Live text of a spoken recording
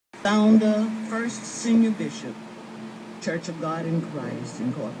Founder, First Senior Bishop, Church of God in Christ,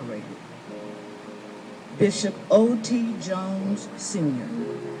 Incorporated. Bishop O.T. Jones, Sr.,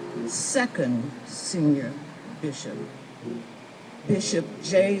 Second Senior Bishop. Bishop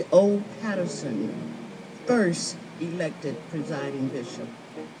J.O. Patterson, First Elected Presiding Bishop.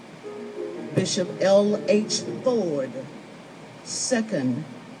 Bishop L.H. Ford, Second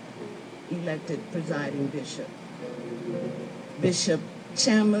Elected Presiding Bishop. Bishop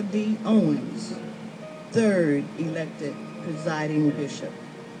Chandler D. Owens, Third Elected Presiding Bishop.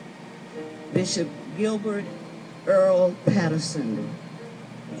 Bishop Gilbert Earl Patterson,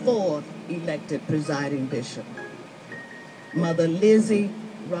 Fourth Elected Presiding Bishop. Mother Lizzie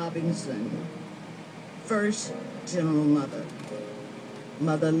Robinson, First General Mother.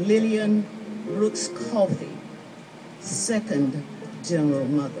 Mother Lillian Brooks Coffey, Second General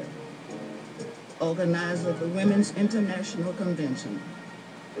Mother. Organizer of the Women's International Convention.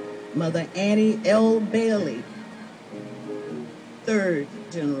 Mother Annie L. Bailey, Third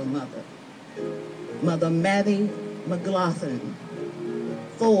General Mother. Mother Mattie McLaughlin,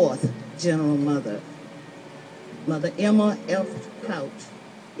 Fourth General Mother. Mother Emma F. Couch,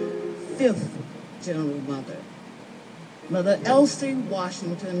 Fifth General Mother. Mother Elsie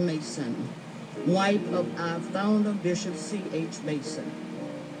Washington Mason, wife of our founder, Bishop C.H. Mason.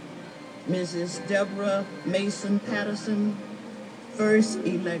 Mrs. Deborah Mason Patterson, First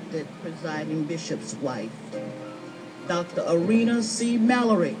Elected Presiding Bishop's wife. Dr. Arena C.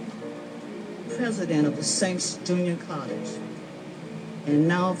 Mallory, President of the Saints Junior College. And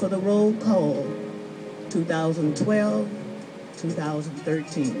now for the roll call,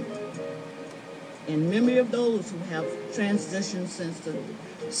 2012-2013. In memory of those who have transitioned since the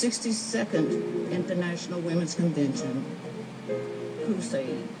 62nd International Women's Convention,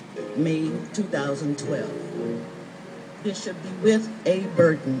 Crusade, May 2012. Bishop DeWitt A.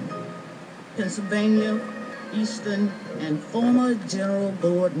 Burton, Pennsylvania, Eastern, and former General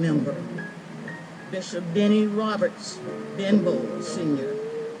Board member. Bishop Benny Roberts Benbow, Sr.,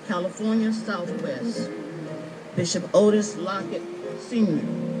 California Southwest. Bishop Otis Lockett, Sr.,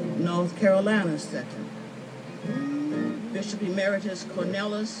 North Carolina, 2nd. Bishop Emeritus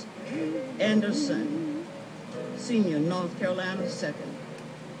Cornelius Anderson, Sr., North Carolina, 2nd.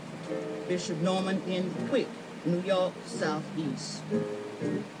 Bishop Norman N. Quick, New York, Southeast.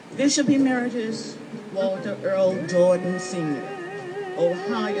 Bishop Emeritus Walter Earl Jordan, Sr.,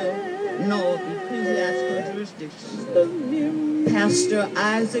 Ohio, North Ecclesiastical Jurisdiction. Pastor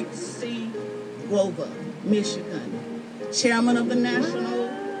Isaac C. Grover, Michigan, Chairman of the National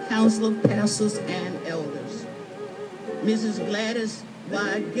Council of Pastors and Elders. Mrs. Gladys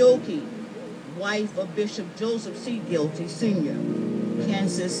Y. Gilkey, wife of Bishop Joseph C. Gilkey, Sr.,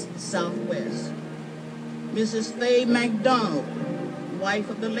 Kansas Southwest. Mrs. Faye McDonald, wife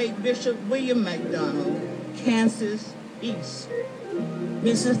of the late Bishop William McDonald, Kansas East.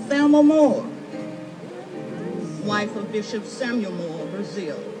 Mrs. Thelma Moore, wife of Bishop Samuel Moore,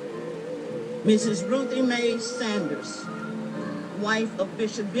 Brazil. Mrs. Ruthie Mae Sanders, wife of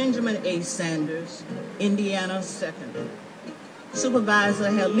Bishop Benjamin A. Sanders, Indiana, 2nd.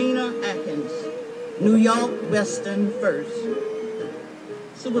 Supervisor Helena Atkins, New York Western, 1st.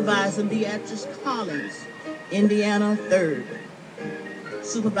 Supervisor Beatrice Collins, Indiana, 3rd.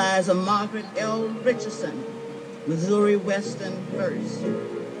 Supervisor Margaret L. Richardson, Missouri Western,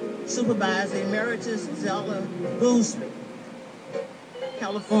 1st. Supervisor Emeritus Zella Gooseby,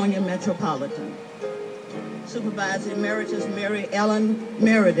 California Metropolitan. Supervisor Emeritus Mary Ellen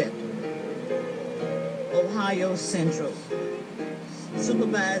Meredith, Ohio Central.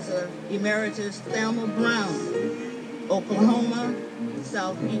 Supervisor Emeritus Thelma Brown, Oklahoma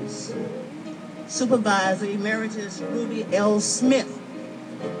Southeast. Supervisor Emeritus Ruby L. Smith,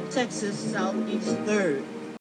 Texas Southeast 3rd.